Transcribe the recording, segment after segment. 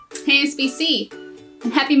Hey SBC,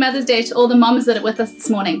 and happy Mother's Day to all the moms that are with us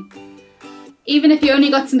this morning. Even if you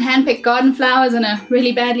only got some hand-picked garden flowers and a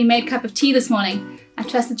really badly made cup of tea this morning, I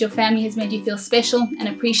trust that your family has made you feel special and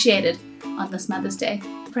appreciated on this Mother's Day.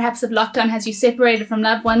 Perhaps if lockdown has you separated from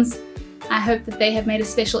loved ones, I hope that they have made a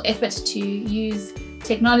special effort to use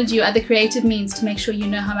technology or other creative means to make sure you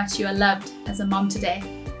know how much you are loved as a mom today,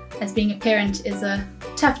 as being a parent is a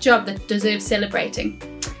tough job that deserves celebrating.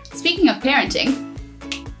 Speaking of parenting,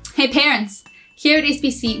 hey parents, here at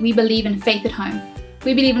SBC we believe in faith at home.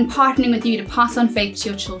 We believe in partnering with you to pass on faith to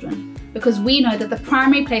your children because we know that the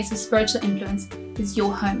primary place of spiritual influence is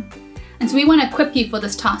your home. And so we want to equip you for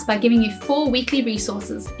this task by giving you 4 weekly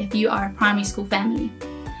resources if you are a primary school family.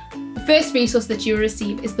 The first resource that you will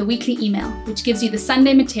receive is the weekly email, which gives you the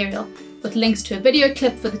Sunday material with links to a video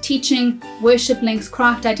clip for the teaching, worship links,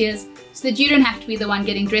 craft ideas, so that you don't have to be the one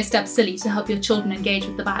getting dressed up silly to help your children engage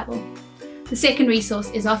with the Bible. The second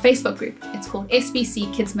resource is our Facebook group. It's called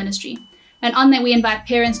SBC Kids Ministry. And on there we invite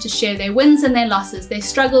parents to share their wins and their losses, their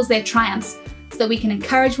struggles, their triumphs, so that we can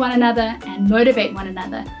encourage one another and motivate one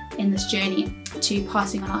another in this journey to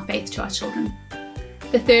passing on our faith to our children.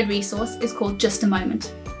 The third resource is called Just a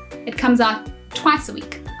Moment. It comes out twice a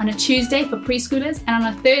week, on a Tuesday for preschoolers and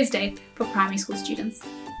on a Thursday for primary school students.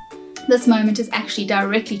 This moment is actually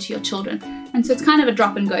directly to your children, and so it's kind of a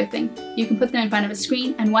drop and go thing. You can put them in front of a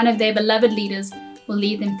screen and one of their beloved leaders will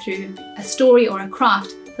lead them through a story or a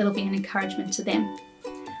craft that'll be an encouragement to them.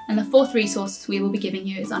 And the fourth resource we will be giving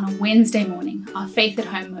you is on a Wednesday morning, our Faith at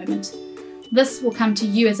Home moment. This will come to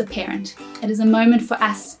you as a parent. It is a moment for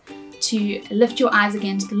us to lift your eyes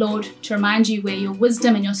again to the Lord, to remind you where your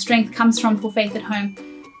wisdom and your strength comes from for faith at home,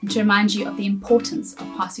 and to remind you of the importance of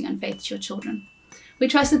passing on faith to your children. We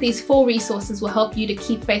trust that these 4 resources will help you to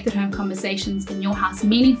keep faith at home conversations in your house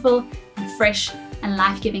meaningful and fresh and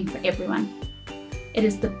life-giving for everyone. It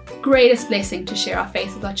is the greatest blessing to share our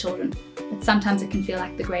faith with our children, but sometimes it can feel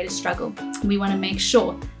like the greatest struggle. We want to make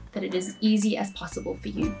sure that it is as easy as possible for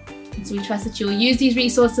you. And so we trust that you will use these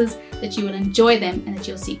resources, that you will enjoy them, and that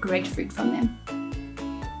you'll see great fruit from them.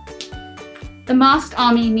 The Masked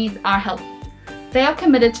Army needs our help. They are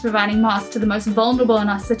committed to providing masks to the most vulnerable in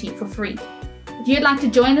our city for free. If you'd like to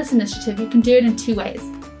join this initiative, you can do it in 2 ways.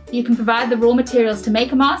 You can provide the raw materials to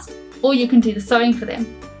make a mask, or you can do the sewing for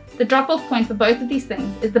them. The drop-off point for both of these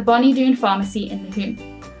things is the Bonnie Doon Pharmacy in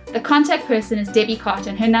Nahoon. The contact person is Debbie Carter,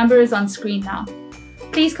 and her number is on screen now.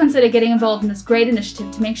 Please consider getting involved in this great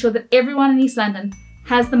initiative to make sure that everyone in East London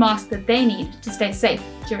has the mask that they need to stay safe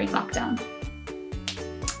during lockdown.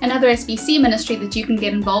 Another SBC ministry that you can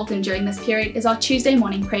get involved in during this period is our Tuesday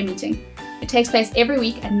morning prayer meeting. It takes place every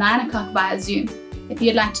week at 9 o'clock via Zoom. If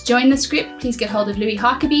you'd like to join this group, please get hold of Louis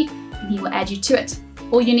Harkeby and he will add you to it.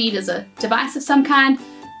 All you need is a device of some kind,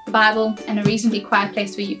 the Bible, and a reasonably quiet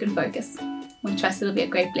place where you can focus. We trust it'll be a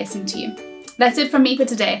great blessing to you. That's it from me for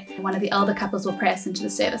today. One of the elder couples will pray us into the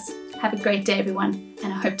service. Have a great day, everyone,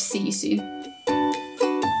 and I hope to see you soon.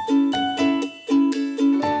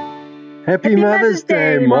 Happy Mother's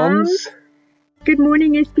Day, moms! Good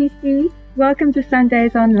morning, SBC. Welcome to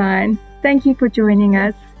Sundays Online. Thank you for joining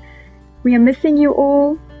us. We are missing you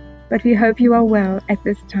all, but we hope you are well at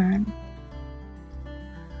this time.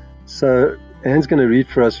 So, Anne's going to read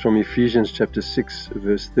for us from Ephesians chapter 6,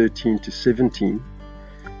 verse 13 to 17.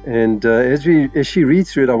 And as she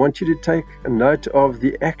reads through it, I want you to take a note of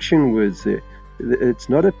the action words there. It's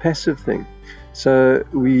not a passive thing. So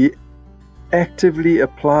we actively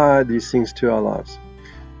apply these things to our lives.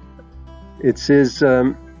 It says,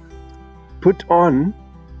 put on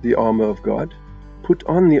the armor of God. Put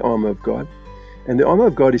on the armor of God. And the armor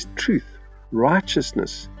of God is truth,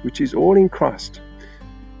 righteousness, which is all in Christ.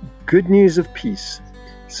 Good news of peace,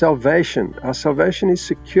 salvation. Our salvation is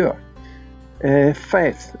secure.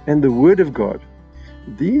 Faith and the Word of God.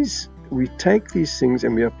 We take these things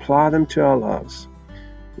and we apply them to our lives.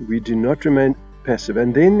 We do not remain passive.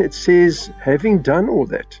 And then it says, having done all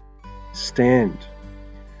that, stand.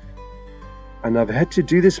 And I've had to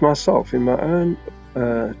do this myself in my own,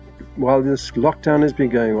 while this lockdown has been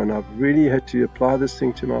going on, I've really had to apply this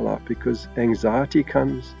thing to my life because anxiety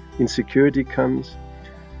comes, insecurity comes,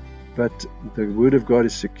 but the Word of God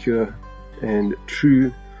is secure and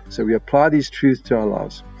true. So we apply these truths to our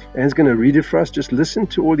lives. Anne's going to read it for us. Just listen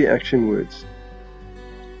to all the action words.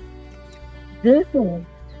 Therefore,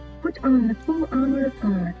 put on the full armor of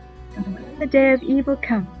God, and when the day of evil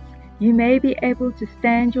comes, you may be able to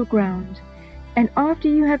stand your ground. And after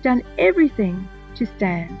you have done everything, to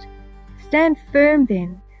stand. Stand firm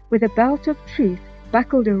then, with a belt of truth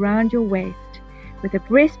buckled around your waist, with a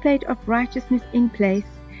breastplate of righteousness in place,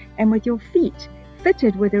 and with your feet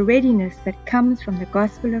fitted with the readiness that comes from the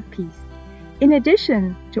gospel of peace. In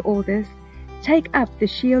addition to all this, take up the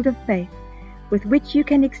shield of faith, with which you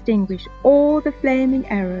can extinguish all the flaming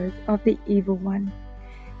arrows of the evil one.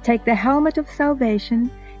 Take the helmet of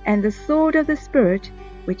salvation and the sword of the Spirit,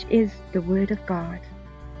 which is the word of God.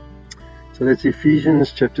 So that's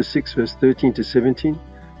Ephesians chapter 6, verse 13 to 17.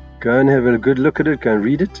 Go and have a good look at it, go and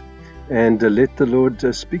read it, and let the Lord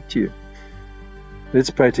speak to you. Let's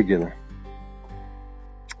pray together.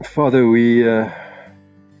 Father, we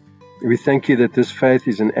thank you that this faith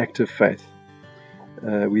is an active faith.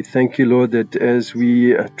 We thank you, Lord, that as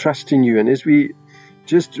we trust in you and as we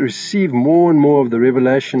just receive more and more of the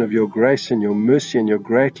revelation of your grace and your mercy and your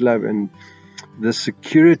great love and the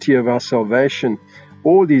security of our salvation,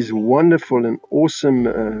 all these wonderful and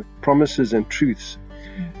awesome promises and truths,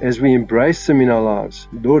 as we embrace them in our lives,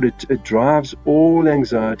 Lord, it drives all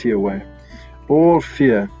anxiety away, all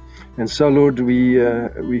fear. And so, Lord,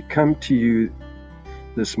 we come to you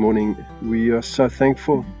this morning. We are so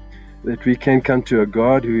thankful that we can come to a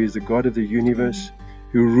God who is the God of the universe,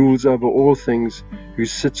 who rules over all things, who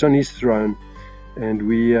sits on his throne. And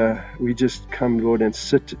we just come, Lord, and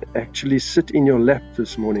sit in your lap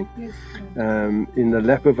this morning, in the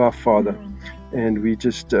lap of our Father. And we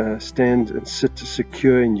just stand and sit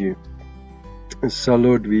secure in you. And so,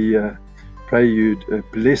 Lord, we pray you'd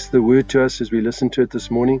bless the word to us as we listen to it this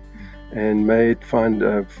morning, and may it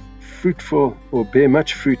find fruitful or bear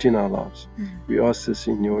much fruit in our lives. We ask this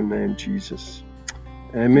in your name, Jesus.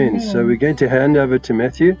 Amen. So we're going to hand over to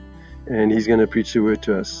Matthew, and he's going to preach the word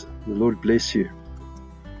to us. The Lord bless you.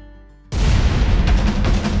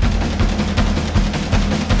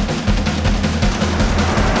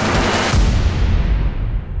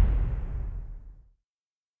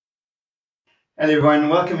 Hello everyone,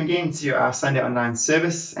 welcome again to our Sunday online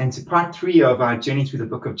service and to part 3 of our journey through the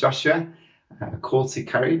book of Joshua, a call to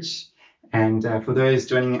courage. And for those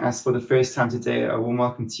joining us for the first time today, a warm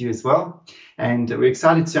welcome to you as well. And we're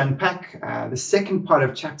excited to unpack the second part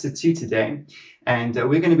of chapter 2 today. And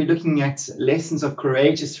we're going to be looking at lessons of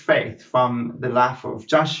courageous faith from the life of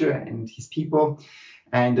Joshua and his people.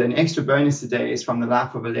 And an extra bonus today is from the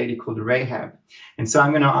life of a lady called Rahab. And so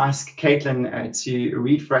I'm going to ask Caitlin to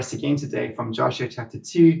read for us again today from Joshua chapter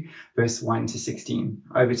 2, verse 1 to 16.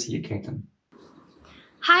 Over to you, Caitlin.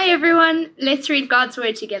 Hi everyone, let's read God's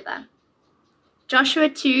word together. Joshua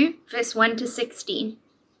 2, verse 1 to 16.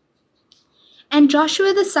 And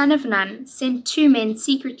Joshua the son of Nun sent 2 men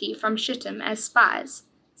secretly from Shittim as spies,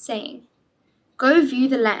 saying, Go view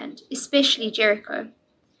the land, especially Jericho.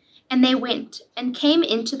 And they went, and came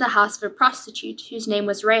into the house of a prostitute whose name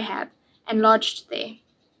was Rahab, and lodged there.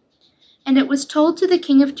 And it was told to the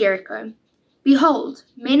king of Jericho, Behold,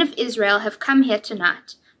 men of Israel have come here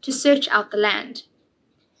tonight, to search out the land.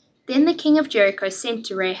 Then the king of Jericho sent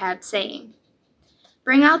to Rahab, saying,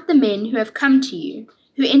 Bring out the men who have come to you,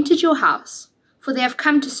 who entered your house, for they have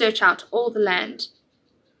come to search out all the land.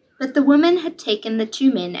 But the woman had taken the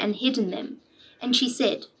 2 men and hidden them, and she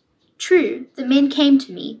said, True, the men came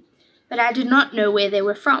to me, but I did not know where they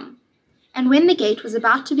were from. And when the gate was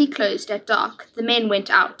about to be closed at dark, the men went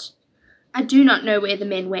out. I do not know where the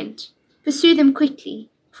men went. Pursue them quickly,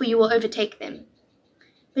 for you will overtake them.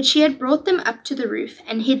 But she had brought them up to the roof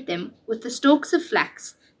and hid them with the stalks of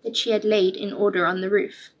flax that she had laid in order on the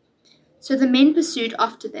roof. So the men pursued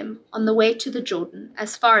after them on the way to the Jordan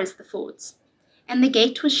as far as the fords, and the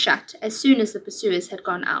gate was shut as soon as the pursuers had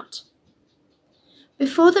gone out.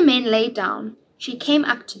 Before the men lay down, she came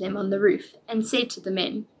up to them on the roof and said to the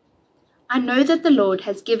men, I know that the Lord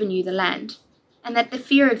has given you the land, and that the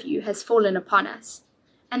fear of you has fallen upon us,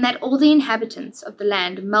 and that all the inhabitants of the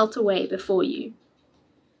land melt away before you.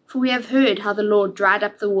 For we have heard how the Lord dried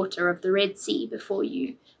up the water of the Red Sea before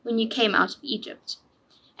you when you came out of Egypt,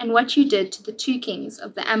 and what you did to the 2 kings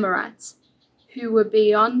of the Amorites, who were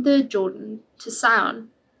beyond the Jordan, to Sihon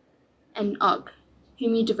and Og,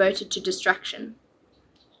 whom you devoted to destruction.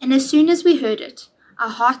 And as soon as we heard it, our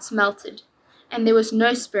hearts melted, and there was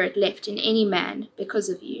no spirit left in any man because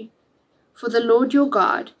of you. For the Lord your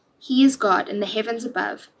God, he is God in the heavens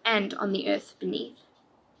above and on the earth beneath.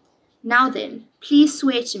 Now then, please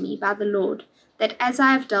swear to me by the Lord that as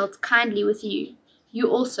I have dealt kindly with you, you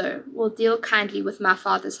also will deal kindly with my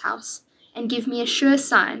father's house, and give me a sure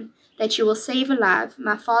sign that you will save alive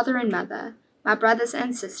my father and mother, my brothers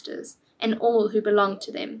and sisters, and all who belong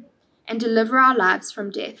to them, and deliver our lives from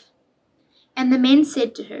death. And the men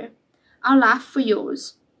said to her, Our life for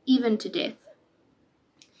yours, even to death.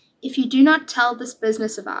 If you do not tell this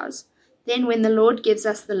business of ours, then when the Lord gives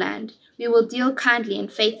us the land, we will deal kindly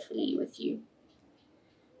and faithfully with you.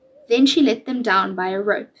 Then she let them down by a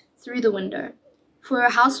rope through the window, for her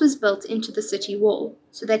house was built into the city wall,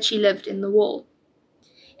 so that she lived in the wall.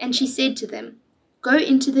 And she said to them, Go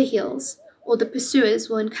into the hills, or the pursuers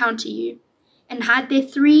will encounter you, and hide there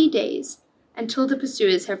 3 days, until the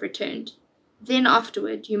pursuers have returned. Then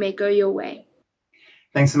afterward you may go your way.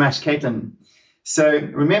 Thanks so much, Caitlin. So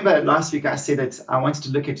remember last week I said that I wanted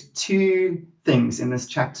to look at 2 things in this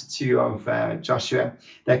chapter 2 of Joshua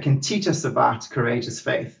that can teach us about courageous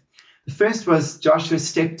faith. The first was Joshua's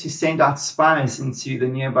step to send out spies into the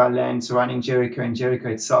nearby land surrounding Jericho and Jericho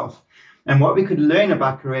itself, and what we could learn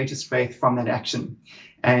about courageous faith from that action.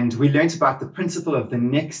 And we learned about the principle of the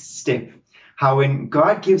next step, how when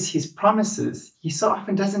God gives his promises, he so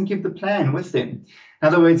often doesn't give the plan with them. In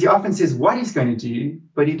other words, he often says what he's going to do,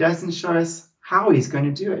 but he doesn't show us how he's going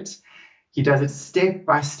to do it. He does it step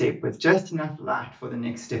by step with just enough light for the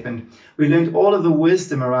next step. And we learned all of the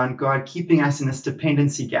wisdom around God keeping us in this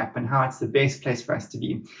dependency gap and how it's the best place for us to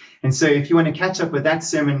be. And so if you want to catch up with that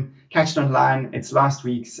sermon, catch it online. It's last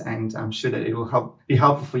week's, and I'm sure that it will be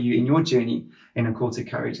helpful for you in your journey in A Call to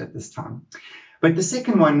Courage at this time. But the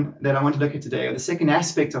second one that I want to look at today, or the second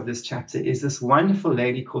aspect of this chapter, is this wonderful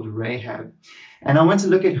lady called Rahab. And I want to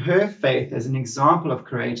look at her faith as an example of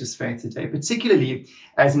courageous faith today, particularly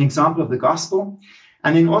as an example of the gospel,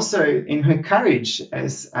 and then also in her courage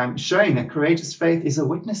as showing that courageous faith is a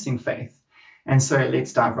witnessing faith. And so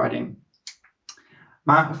let's dive right in.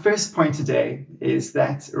 My first point today is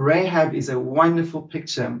that Rahab is a wonderful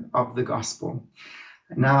picture of the gospel.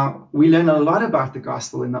 Now, we learn a lot about the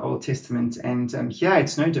gospel in the Old Testament, and here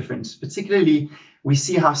it's no different. Particularly, we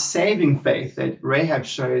see how saving faith that Rahab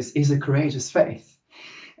shows is a courageous faith.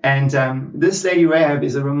 And this lady Rahab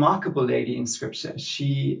is a remarkable lady in Scripture.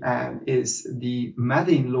 She is the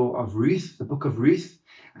mother-in-law of Ruth, the book of Ruth.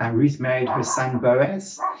 Ruth married her son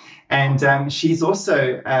Boaz. And she's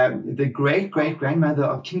also the great-great-grandmother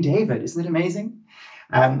of King David. Isn't it amazing?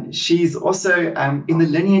 She's also in the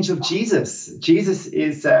lineage of Jesus. Jesus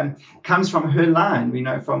comes from her line, we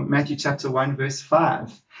know from Matthew chapter 1, verse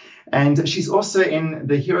 5. And she's also in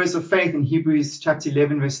the heroes of faith in Hebrews chapter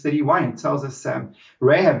 11, verse 31. It tells us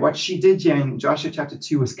Rahab, what she did here in Joshua chapter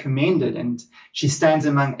 2 was commended. And she stands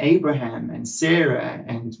among Abraham and Sarah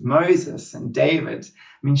and Moses and David.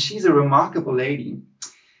 I mean, she's a remarkable lady.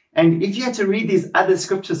 And if you had to read these other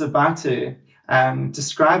scriptures about her,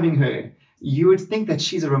 describing her, you would think that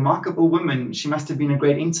she's a remarkable woman. She must have been a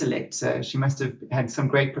great intellect. She must have had some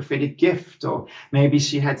great prophetic gift, or maybe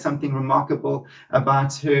she had something remarkable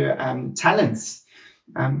about her talents.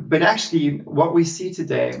 But actually, what we see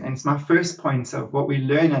today, and it's my first point of what we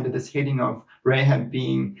learn under this heading of Rahab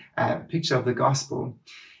being a picture of the gospel,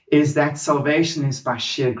 is that salvation is by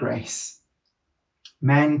sheer grace.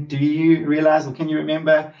 Man, do you realize, or can you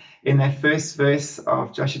remember in that first verse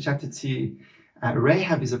of Joshua chapter 2,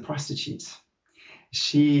 Rahab is a prostitute.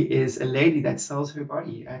 She is a lady that sells her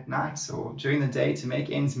body at night or during the day to make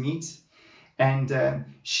ends meet. And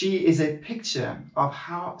she is a picture of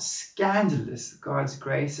how scandalous God's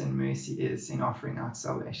grace and mercy is in offering out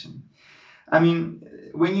salvation. I mean,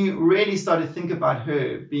 when you really start to think about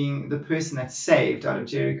her being the person that's saved out of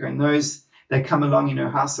Jericho and those that come along in her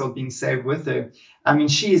household being saved with her, I mean,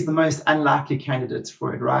 she is the most unlikely candidate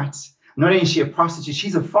for it, right? Not only is she a prostitute,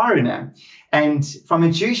 she's a foreigner. And from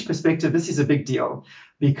a Jewish perspective, this is a big deal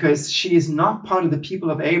because she is not part of the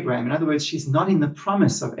people of Abraham. In other words, she's not in the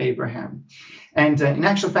promise of Abraham. And in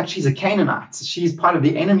actual fact, she's a Canaanite. She's part of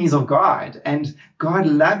the enemies of God. And God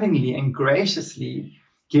lovingly and graciously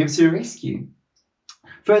gives her rescue.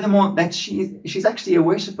 Furthermore, that she's actually a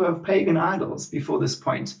worshiper of pagan idols before this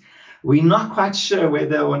point. We're not quite sure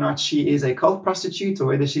whether or not she is a cult prostitute or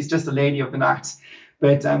whether she's just a lady of the night.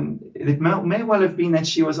 But it may well have been that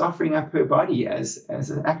she was offering up her body as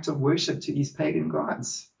an act of worship to these pagan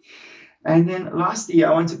gods. And then lastly,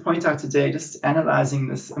 I want to point out today, just analyzing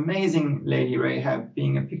this amazing lady Rahab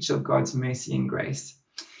being a picture of God's mercy and grace,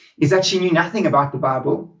 is that she knew nothing about the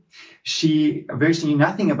Bible. She virtually knew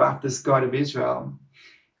nothing about this God of Israel.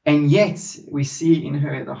 And yet we see in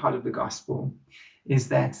her the heart of the gospel is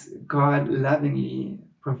that God lovingly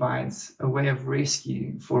provides a way of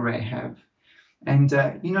rescue for Rahab. And,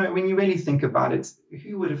 when you really think about it,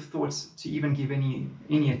 who would have thought to even give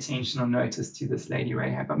any attention or notice to this lady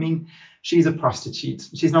Rahab? I mean, she's a prostitute.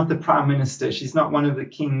 She's not the prime minister. She's not one of the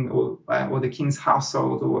king or the king's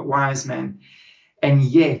household or a wise man. And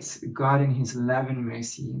yet, God in his love and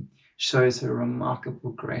mercy shows her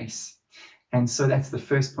remarkable grace. And so that's the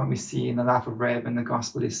first point we see in the life of Rahab in the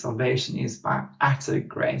gospel is salvation is by utter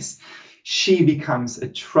grace. She becomes a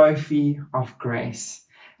trophy of grace.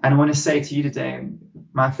 And I want to say to you today,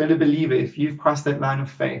 my fellow believer, if you've crossed that line of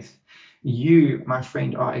faith, You, my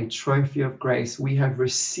friend, are a trophy of grace. We have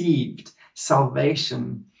received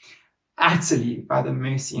salvation utterly by the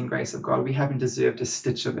mercy and grace of God. We haven't deserved a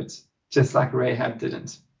stitch of it, just like Rahab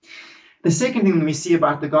didn't. The second thing we see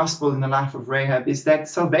about the gospel in the life of Rahab is that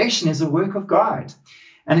salvation is a work of God.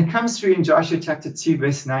 And it comes through in Joshua chapter 2,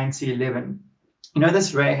 verse 9 to 11. You know,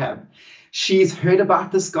 this Rahab, she's heard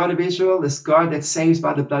about this God of Israel, this God that saves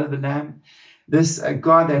by the blood of the Lamb, this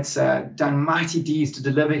God that's done mighty deeds to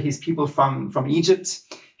deliver his people from Egypt,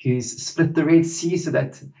 who's split the Red Sea so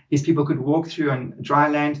that his people could walk through on dry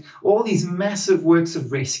land, all these massive works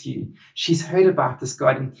of rescue. She's heard about this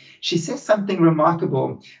God, and she says something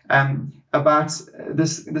remarkable about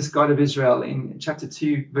this God of Israel in chapter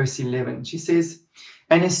 2, verse 11. She says,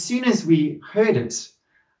 "And as soon as we heard it,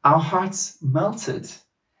 our hearts melted,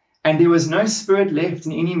 and there was no spirit left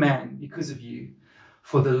in any man because of you.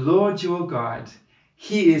 For the Lord your God,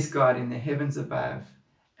 he is God in the heavens above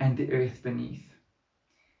and the earth beneath."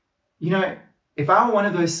 You know, if I were one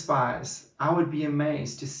of those spies, I would be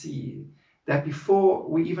amazed to see that before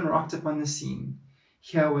we even rocked up on the scene,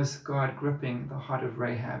 here was God gripping the heart of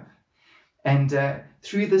Rahab. And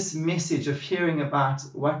through this message of hearing about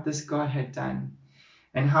what this God had done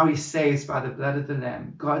and how he saves by the blood of the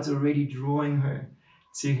Lamb, God's already drawing her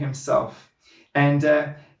to himself. And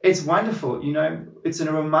it's wonderful. You know, it's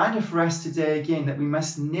a reminder for us today again that we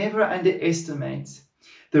must never underestimate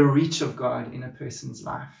the reach of God in a person's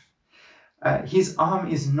life. His arm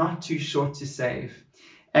is not too short to save.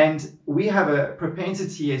 And we have a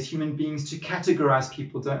propensity as human beings to categorize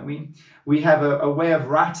people, don't we? We have a way of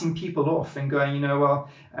writing people off and going, you know,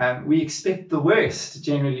 well, we expect the worst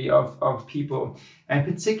generally of people, and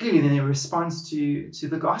particularly in their response to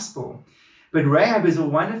the gospel. But Rahab is a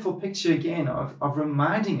wonderful picture again of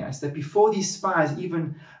reminding us that before these spies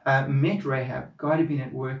even met Rahab, God had been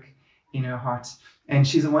at work in her heart. And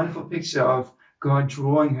she's a wonderful picture of God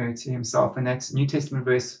drawing her to himself. And that's New Testament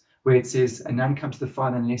verse where it says, "And none come to the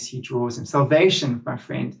Father unless he draws him." Salvation, my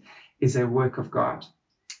friend, is a work of God.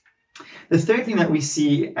 The third thing that we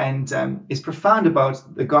see and is profound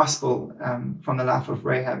about the gospel from the life of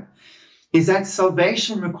Rahab is that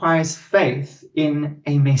salvation requires faith in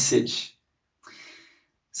a message.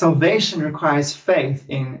 Salvation requires faith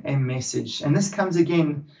in a message. And this comes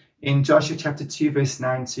again in Joshua chapter 2, verse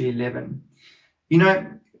 9 to 11. You know,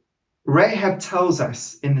 Rahab tells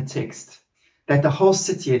us in the text that the whole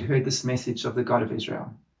city had heard this message of the God of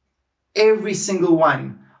Israel. Every single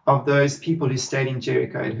one of those people who stayed in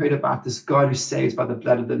Jericho had heard about this God who saves by the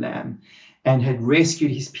blood of the Lamb and had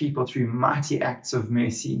rescued his people through mighty acts of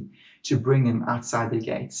mercy to bring them outside the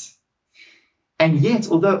gates. And yet,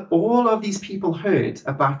 although all of these people heard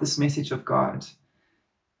about this message of God,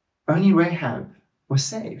 only Rahab was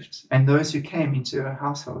saved, and those who came into her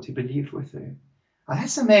household who believed with her. Well,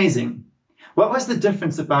 that's amazing. What was the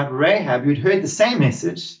difference about Rahab, who'd heard the same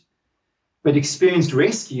message but experienced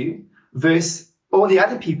rescue, versus all the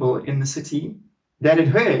other people in the city that had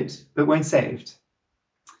heard but weren't saved?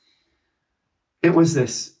 It was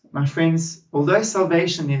this, my friends, although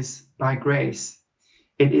salvation is by grace,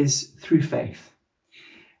 it is through faith.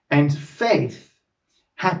 And faith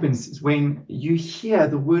happens when you hear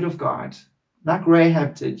the word of God, like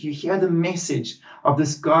Rahab did. You hear the message of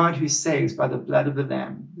this God who saves by the blood of the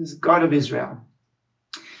Lamb, this God of Israel,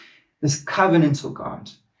 this covenantal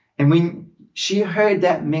God. And when she heard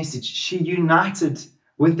that message, she united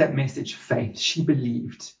with that message faith. She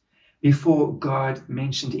believed before God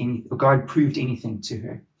mentioned anything, or God proved anything to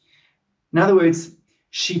her. In other words,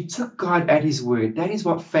 she took God at his word. That is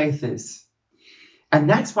what faith is. And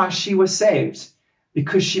that's why she was saved,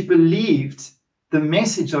 because she believed the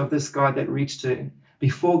message of this God that reached her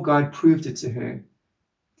before God proved it to her.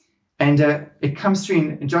 And it comes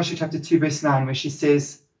through in Joshua chapter 2, verse 9, where she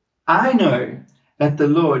says, "I know that the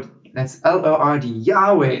Lord," that's L-O-R-D,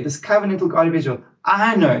 Yahweh, this covenantal God of Israel,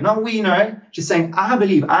 I know, not we know, she's saying, I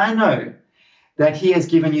believe, I know that he has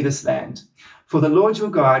given you this land. For the Lord your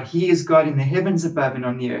God, he is God in the heavens above and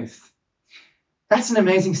on the earth. That's an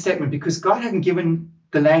amazing statement, because God hadn't given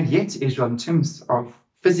the land yet to Israel in terms of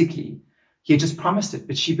physically. He had just promised it,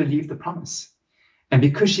 but she believed the promise. And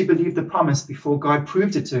because she believed the promise before God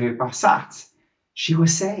proved it to her by sight, she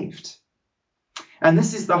was saved. And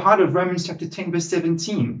this is the heart of Romans chapter 10, verse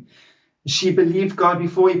 17. She believed God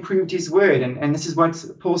before he proved his word. And this is what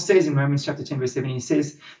Paul says in Romans chapter 10, verse 17. He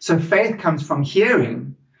says, so faith comes from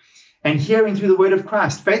hearing, and hearing through the word of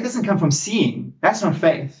Christ. Faith doesn't come from seeing. That's not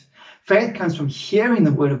faith. Faith comes from hearing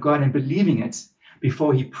the word of God and believing it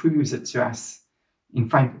before he proves it to us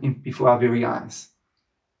before our very eyes.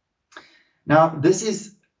 Now, this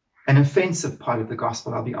is an offensive part of the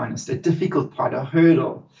gospel, I'll be honest, a difficult part, a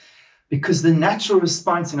hurdle. Because the natural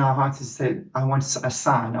response in our hearts is to say, I want a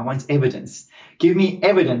sign, I want evidence. Give me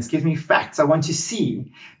evidence, give me facts. I want to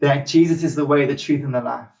see that Jesus is the way, the truth, and the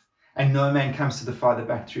life. And no man comes to the Father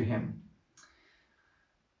but through him.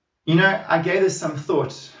 You know, I gave this some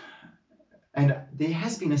thought, and there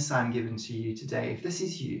has been a sign given to you today. If this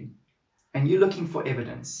is you, and you're looking for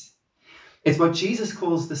evidence, it's what Jesus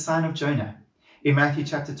calls the sign of Jonah in Matthew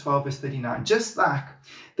chapter 12, verse 39. Just like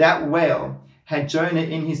that whale had Jonah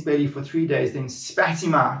in his belly for 3 days, then spat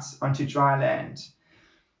him out onto dry land.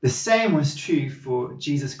 The same was true for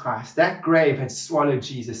Jesus Christ. That grave had swallowed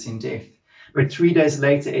Jesus in death. But 3 days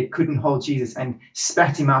later, it couldn't hold Jesus and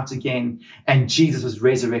spat him out again. And Jesus was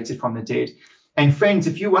resurrected from the dead. And friends,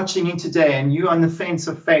 if you're watching in today and you're on the fence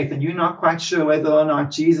of faith and you're not quite sure whether or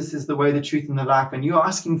not Jesus is the way, the truth, and the life, and you're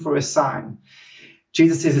asking for a sign,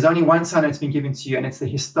 Jesus says there's only one sign that's been given to you, and it's the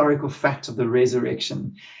historical fact of the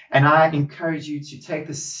resurrection. And I encourage you to take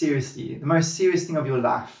this seriously, the most serious thing of your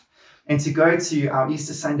life, and to go to our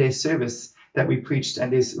Easter Sunday service that we preached,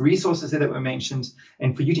 and there's resources there that were mentioned,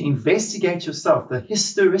 and for you to investigate yourself the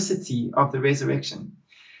historicity of the resurrection.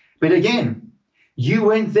 But again, you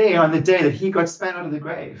weren't there on the day that he got spat out of the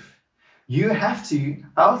grave. You have to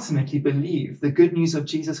ultimately believe the good news of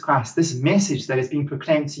Jesus Christ, this message that is being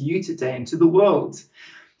proclaimed to you today and to the world,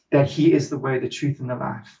 that he is the way, the truth, and the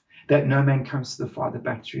life, that no man comes to the Father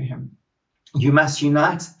but through him. You must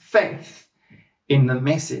unite faith in the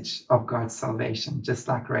message of God's salvation, just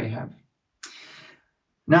like Rahab.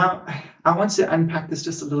 Now, I want to unpack this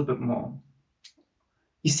just a little bit more.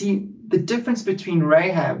 You see, the difference between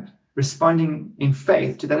Rahab responding in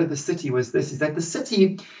faith to that of the city was this, is that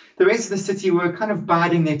the rest of the city were kind of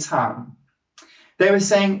biding their time. They were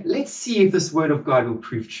saying, let's see if this word of God will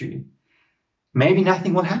prove true. Maybe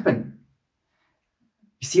nothing will happen.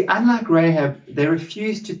 You see, unlike Rahab, they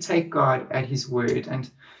refused to take God at his word. And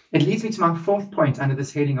it leads me to my fourth point under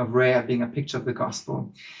this heading of Rahab being a picture of the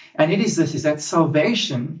gospel. And it is this, is that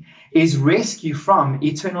salvation is rescue from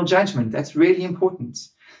eternal judgment. That's really important.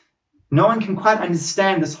 No one can quite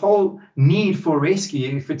understand this whole need for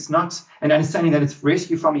rescue if it's not an understanding that it's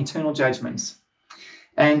rescue from eternal judgments.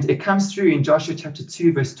 And it comes through in Joshua chapter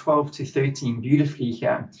 2, verse 12 to 13, beautifully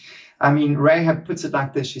here. I mean, Rahab puts it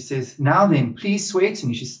like this. She says, now then, please swear to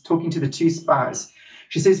me. She's talking to the two spies.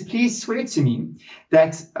 She says, please swear to me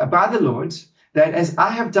that by the Lord, that as I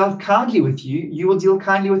have dealt kindly with you, you will deal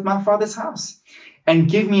kindly with my father's house. And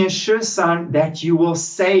give me a sure sign that you will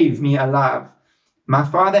save me alive, my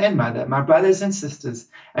father and mother, my brothers and sisters,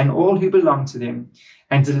 and all who belong to them,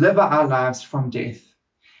 and deliver our lives from death.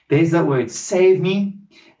 There's that word, save me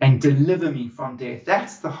and deliver me from death.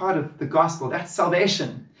 That's the heart of the gospel. That's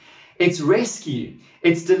salvation. It's rescue.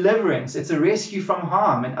 It's deliverance. It's a rescue from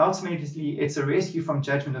harm. And ultimately, it's a rescue from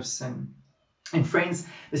judgment of sin. And friends,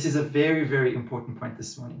 this is a very, very important point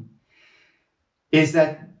this morning, is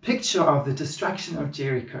that picture of the destruction of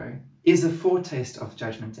Jericho is a foretaste of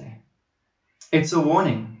Judgment Day. It's a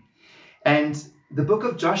warning. And the book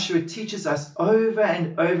of Joshua teaches us over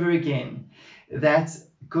and over again that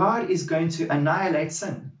God is going to annihilate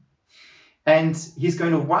sin. And he's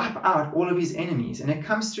going to wipe out all of his enemies. And it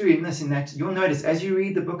comes through in this, in that you'll notice as you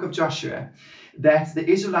read the book of Joshua, that the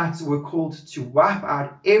Israelites were called to wipe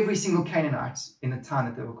out every single Canaanite in the time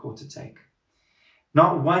that they were called to take.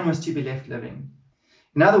 Not one was to be left living.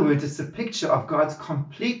 In other words, it's a picture of God's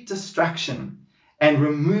complete destruction and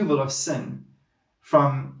removal of sin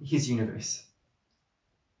from his universe.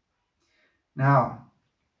 Now,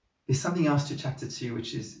 there's something else to chapter 2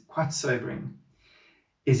 which is quite sobering,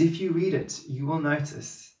 is if you read it, you will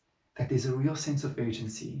notice that there's a real sense of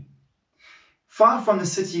urgency. Far from the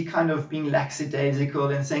city kind of being lackadaisical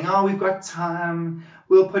and saying, oh, we've got time,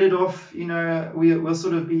 we'll put it off, we'll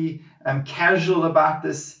sort of be casual about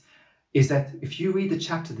this, is that if you read the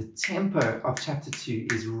chapter, the tempo of chapter 2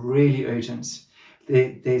 is really urgent.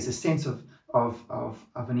 There's a sense of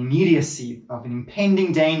an immediacy, of an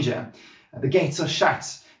impending danger. The gates are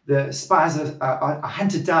shut. The spies are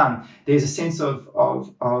hunted down. There's a sense of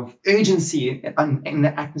urgency in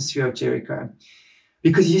the atmosphere of Jericho.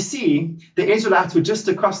 Because you see, the Israelites were just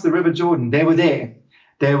across the River Jordan. They were there.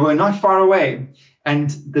 They were not far away. And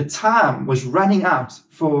the time was running out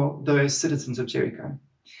for those citizens of Jericho.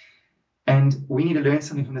 And we need to learn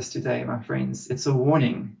something from this today, my friends. It's a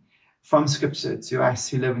warning from Scripture to us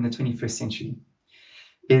who live in the 21st century,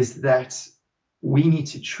 is that we need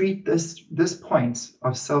to treat this point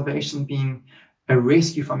of salvation being a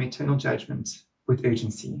rescue from eternal judgment with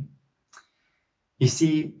urgency. You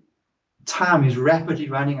see, time is rapidly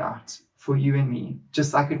running out for you and me,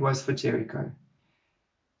 just like it was for Jericho,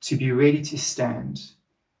 to be ready to stand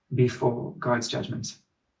before God's judgment.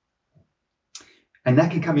 And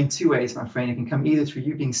that can come in two ways, my friend. It can come either through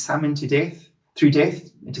you being summoned to death, through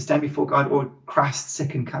death, and to stand before God, or Christ's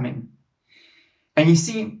second coming. And you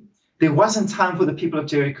see, there wasn't time for the people of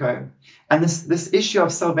Jericho. And this issue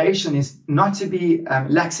of salvation is not to be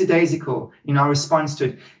lackadaisical in our response to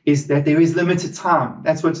it, is that there is limited time.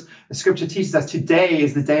 That's what the scripture teaches us. Today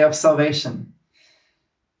is the day of salvation.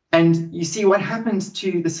 And you see, what happened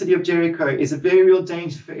to the city of Jericho is a very real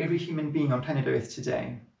danger for every human being on planet Earth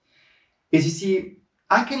today. Is, you see,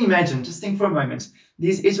 I can imagine, just think for a moment,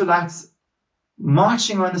 these Israelites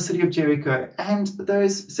marching around the city of Jericho and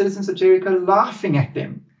those citizens of Jericho laughing at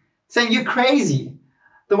them, saying, you're crazy.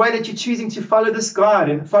 The way that you're choosing to follow this God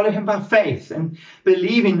and follow him by faith and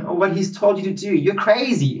believe in what he's told you to do, you're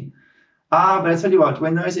crazy. But I tell you what,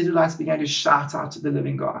 when those Israelites began to shout out to the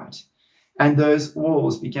living God and those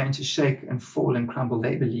walls began to shake and fall and crumble,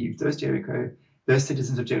 they believed. Those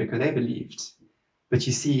citizens of Jericho, they believed. But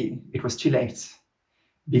you see, it was too late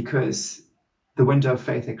because the window of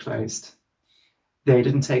faith had closed. They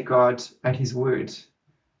didn't take God at his word.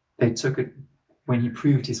 They took it when he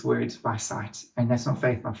proved his word by sight. And that's not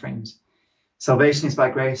faith, my friend. Salvation is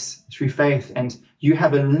by grace through faith, and you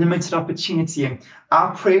have a limited opportunity. And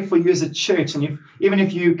our prayer for you as a church, and even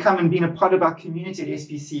if you come and been a part of our community at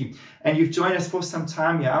SBC and you've joined us for some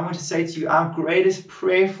time here, I want to say to you, our greatest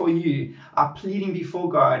prayer for you, our pleading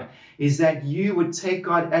before God, is that you would take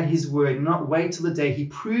God at his word, not wait till the day he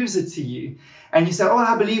proves it to you. And you say, oh,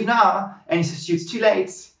 I believe now. And he says, it's too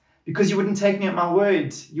late because you wouldn't take me at my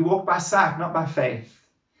word. You walk by sight, not by faith.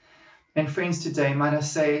 And friends, today, might I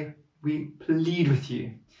say, we plead with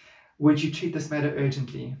you. Would you treat this matter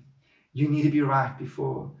urgently? You need to be right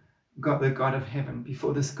before God, the God of heaven,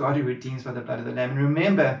 before this God who redeems by the blood of the Lamb. And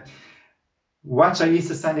remember, watch our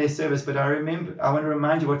Easter Sunday service, but I want to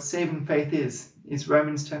remind you what saving faith is. It's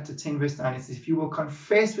Romans chapter 10, verse 9. It says, if you will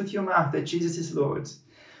confess with your mouth that Jesus is Lord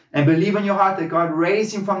and believe in your heart that God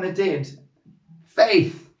raised him from the dead,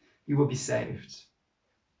 faith, you will be saved.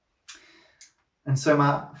 And so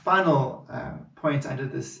my final point under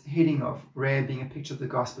this heading of rare being a picture of the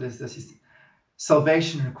gospel is this: is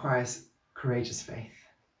salvation requires courageous faith.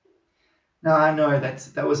 Now I know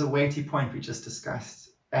that was a weighty point we just discussed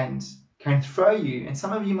and can throw you, and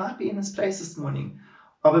some of you might be in this place this morning,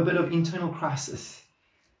 of a bit of internal crisis,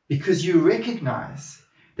 because you recognize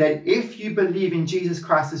that if you believe in Jesus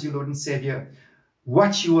Christ as your Lord and Savior,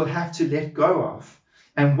 what you will have to let go of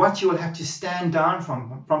and what you will have to stand down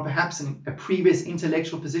from perhaps a previous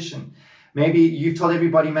intellectual position. Maybe you've told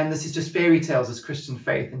everybody, man, this is just fairy tales as Christian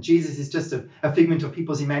faith, and Jesus is just a figment of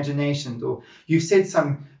people's imaginations. Or you've said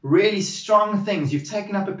some really strong things. You've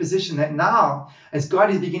taken up a position that now, as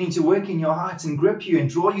God is beginning to work in your heart and grip you and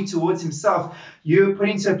draw you towards himself, you're put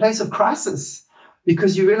into a place of crisis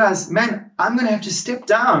because you realize, man, I'm going to have to step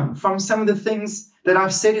down from some of the things that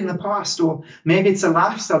I've said in the past. Or maybe it's a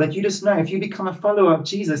lifestyle that you just know if you become a follower of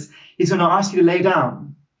Jesus, he's going to ask you to lay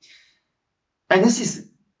down. And this is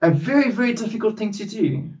a very, very difficult thing to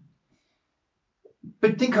do.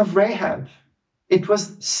 But think of Rahab. It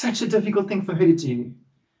was such a difficult thing for her to do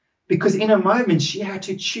because in a moment she had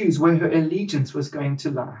to choose where her allegiance was going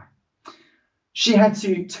to lie. She had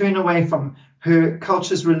to turn away from her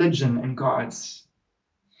culture's religion and gods.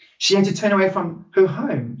 She had to turn away from her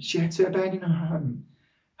home. She had to abandon her home,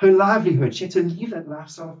 her livelihood. She had to leave that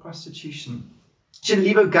lifestyle of prostitution. She had to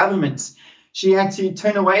leave her government. She had to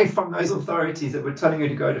turn away from those authorities that were telling her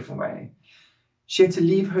to go a different way. She had to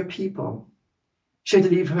leave her people. She had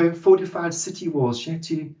to leave her fortified city walls. She had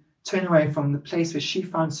to turn away from the place where she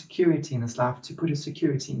found security in this life to put her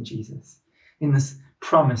security in Jesus, in this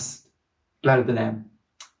promised blood of the Lamb.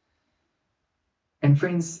 And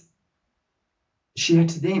friends, she had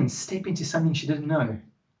to then step into something she didn't know.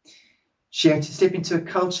 She had to step into a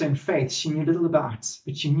culture and faith she knew little about,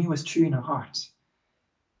 but she knew was true in her heart.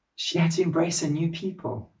 She had to embrace a new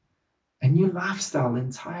people, a new lifestyle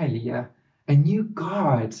entirely, a new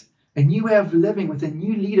God, a new way of living with a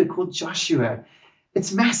new leader called Joshua.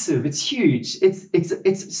 It's massive. It's huge.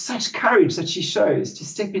 It's such courage that she shows to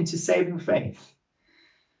step into saving faith.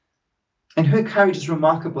 And her courage is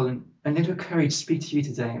remarkable, and let her courage speak to you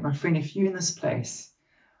today. My friend, if you're in this place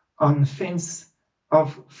on the fence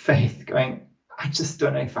of faith going, I just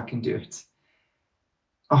don't know if I can do it.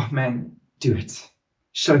 Oh man, do it.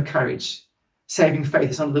 Show courage. Saving faith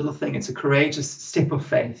is not a little thing. It's a courageous step of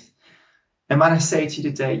faith. And might I say to you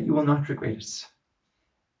today, you will not regret it.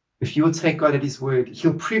 If you will take God at his word,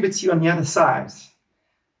 he'll prove it to you on the other side.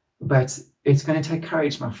 But it's going to take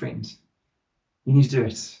courage, my friend. You need to do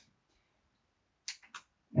it.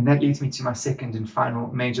 And that leads me to my second and final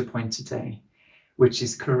major point today, which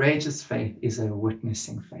is courageous faith is a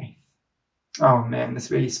witnessing faith. Oh man,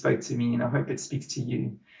 this really spoke to me, and I hope it speaks to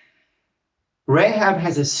you. Rahab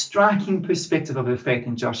has a striking perspective of her faith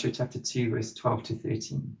in Joshua chapter 2, verse 12 to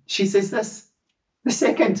 13. She says this, the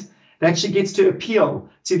second that she gets to appeal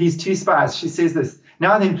to these two spies, she says this,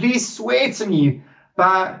 "Now then, please swear to me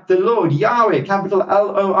by the Lord, Yahweh, capital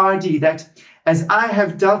L-O-R-D, that as I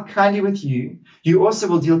have dealt kindly with you, you also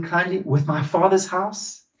will deal kindly with my father's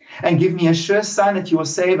house, and give me a sure sign that you will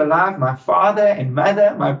save alive my father and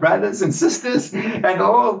mother, my brothers and sisters, and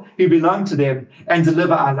all who belong to them, and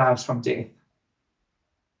deliver our lives from death."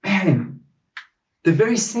 Man, the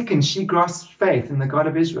very second she grasps faith in the God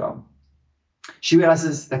of Israel, she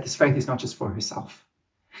realizes that this faith is not just for herself.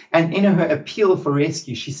 And in her appeal for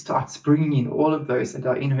rescue, she starts bringing in all of those that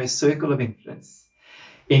are in her circle of influence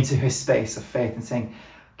into her space of faith and saying,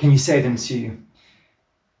 "Can you save them too?"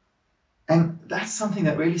 And that's something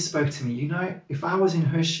that really spoke to me. You know, if I was in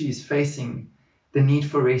her shoes facing the need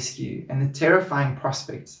for rescue and the terrifying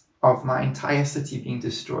prospect of my entire city being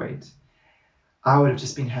destroyed, I would have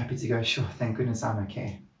just been happy to go, "Sure, thank goodness I'm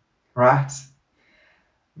okay." Right?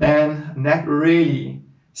 And that really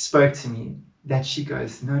spoke to me, that she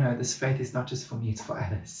goes, no, this faith is not just for me, it's for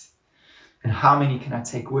others. And how many can I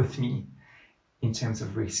take with me in terms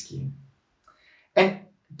of rescue? And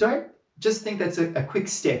don't just think that's a quick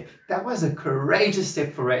step. That was a courageous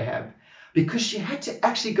step for Rahab, because she had to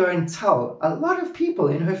actually go and tell a lot of people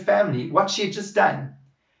in her family what she had just done.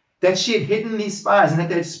 That she had hidden these spies and that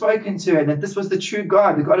they had spoken to her, and that this was the true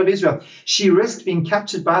God, the God of Israel. She risked being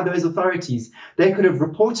captured by those authorities. They could have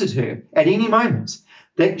reported her at any moment.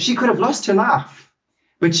 She could have lost her life.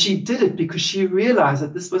 But she did it because she realized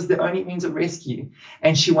that this was the only means of rescue,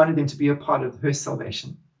 and she wanted them to be a part of her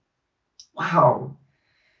salvation. Wow.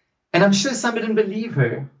 And I'm sure some didn't believe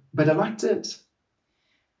her, but a lot did.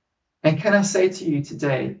 And can I say to you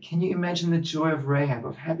today, can you imagine the joy of Rahab,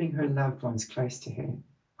 of having her loved ones close to her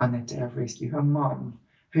on that day of rescue? Her mom,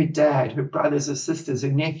 her dad, her brothers or sisters,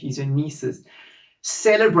 her nephews, her nieces,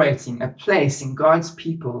 celebrating a place in God's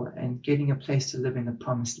people and getting a place to live in the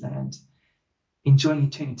promised land, enjoying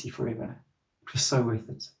eternity forever. It was so worth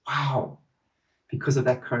it. Wow. Because of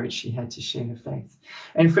that courage she had to share her faith.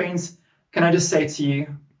 And friends, can I just say to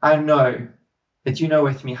you, I know that you know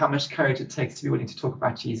with me how much courage it takes to be willing to talk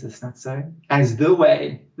about Jesus, not so? As the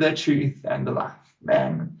way, the truth, and the life.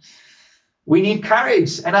 Man, we need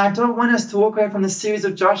courage. And I don't want us to walk away from the series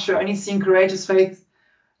of Joshua only seeing courageous faith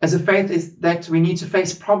as a faith is that we need to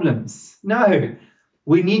face problems. No,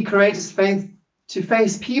 we need courageous faith to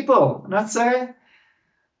face people, not so?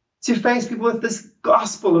 To face people with this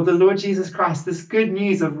gospel of the Lord Jesus Christ, this good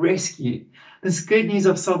news of rescue, this good news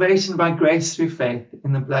of salvation by grace through faith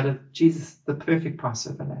in the blood of Jesus, the perfect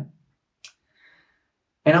Passover lamb.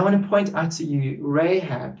 And I want to point out to you,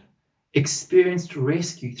 Rahab experienced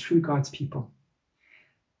rescue through God's people.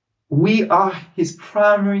 We are his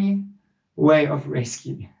primary way of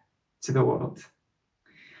rescue to the world.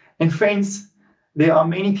 And friends, there are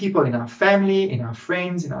many people in our family, in our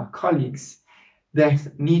friends, in our colleagues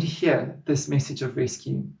that need to hear this message of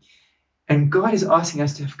rescue. And God is asking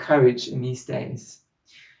us to have courage in these days,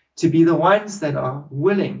 to be the ones that are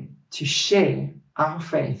willing to share our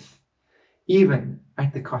faith, even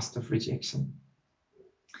at the cost of rejection.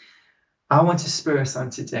 I want to spur us on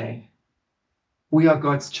today. We are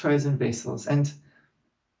God's chosen vessels. And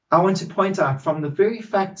I want to point out from the very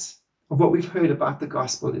fact of what we've heard about the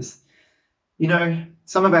gospel is, you know,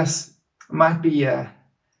 some of us might be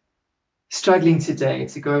struggling today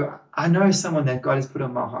to go, I know someone that God has put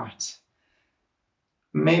on my heart.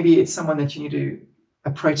 Maybe it's someone that you need to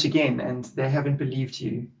approach again and they haven't believed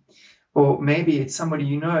you. Or maybe it's somebody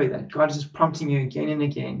you know that God is just prompting you again and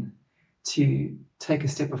again to take a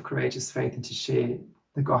step of courageous faith and to share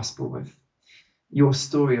the gospel with, your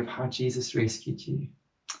story of how Jesus rescued you.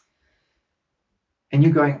 And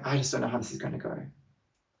you're going, I just don't know how this is going to go.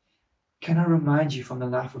 Can I remind you from the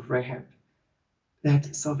life of Rahab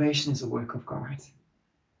that salvation is a work of God?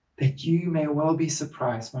 That you may well be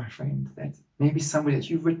surprised, my friend, that maybe somebody that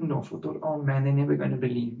you've written off or thought, oh man, they're never going to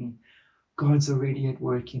believe me. God's already at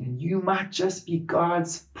work in, and you might just be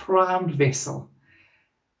God's primed vessel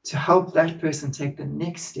to help that person take the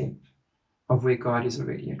next step of where God is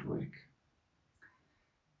already at work.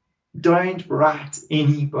 Don't write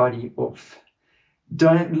anybody off.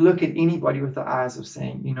 Don't look at anybody with the eyes of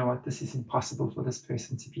saying, you know what, this is impossible for this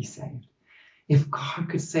person to be saved. If God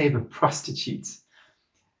could save a prostitute,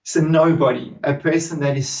 so nobody, a person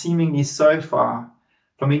that is seemingly so far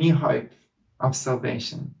from any hope of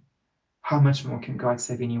salvation, how much more can God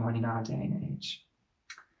save anyone in our day and age?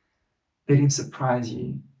 Let him surprise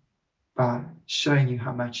you by showing you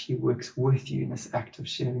how much he works with you in this act of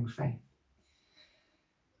sharing faith.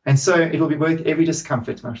 And so it will be worth every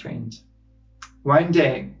discomfort, my friend. One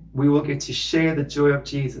day we will get to share the joy of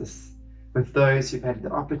Jesus with those who've had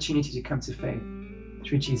the opportunity to come to faith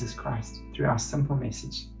through Jesus Christ, through our simple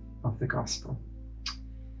message of the gospel.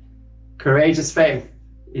 Courageous faith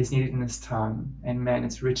is needed in this time, and man,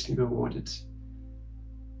 it's richly rewarded.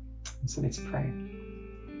 So let's pray.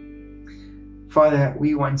 Father,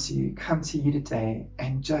 we want to come to you today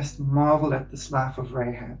and just marvel at this life of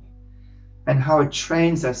Rahab and how it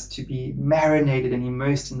trains us to be marinated and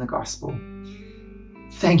immersed in the gospel.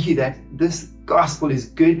 Thank you that this gospel is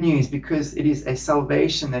good news because it is a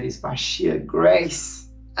salvation that is by sheer grace,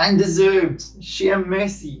 undeserved, sheer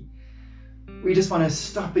mercy. We just want to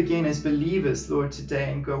stop again as believers, Lord,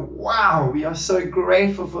 today and go, wow, we are so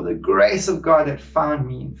grateful for the grace of God that found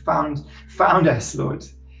me and found us, Lord.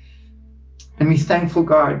 And we're thankful,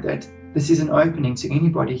 God, that this is an opening to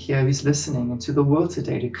anybody here who's listening and to the world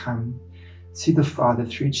today to come to the Father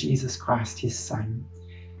through Jesus Christ, his Son.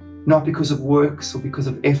 Not because of works or because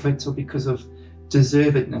of effort or because of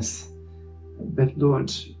deservedness, but,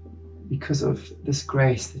 Lord, because of this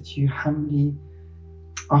grace that you humbly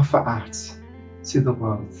offer out to the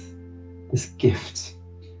world, this gift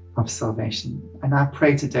of salvation. And I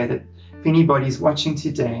pray today that if anybody's watching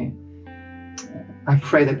today, I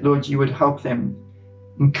pray that, Lord, you would help them,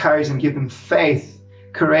 encourage them, give them faith,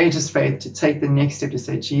 courageous faith to take the next step to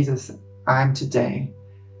say, Jesus, I am today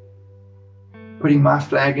putting my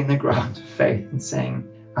flag in the ground of faith and saying,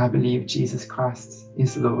 I believe Jesus Christ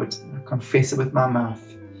is Lord. I confess it with my mouth.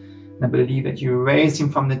 And I believe that you raised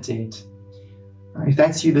him from the dead. If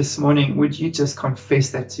that's you this morning, would you just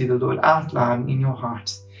confess that to the Lord out loud in your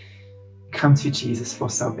heart? Come to Jesus for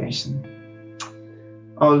salvation.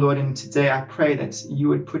 Oh Lord, and today I pray that you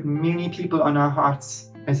would put many people on our hearts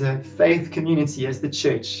as a faith community, as the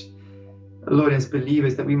church, Lord, as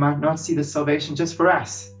believers, that we might not see the salvation just for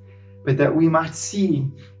us, but that we might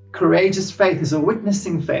see courageous faith as a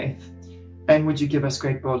witnessing faith. And would you give us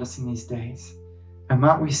great boldness in these days? And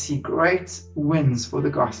might we see great wins for the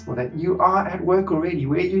gospel, that you are at work already.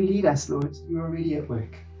 Where you lead us, Lord, you're already at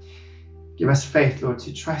work. Give us faith, Lord,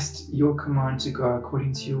 to trust your command to go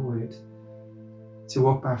according to your word, to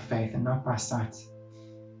walk by faith and not by sight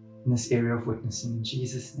in this area of witnessing. In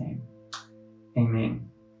Jesus' name, amen.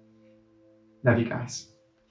 Love you guys.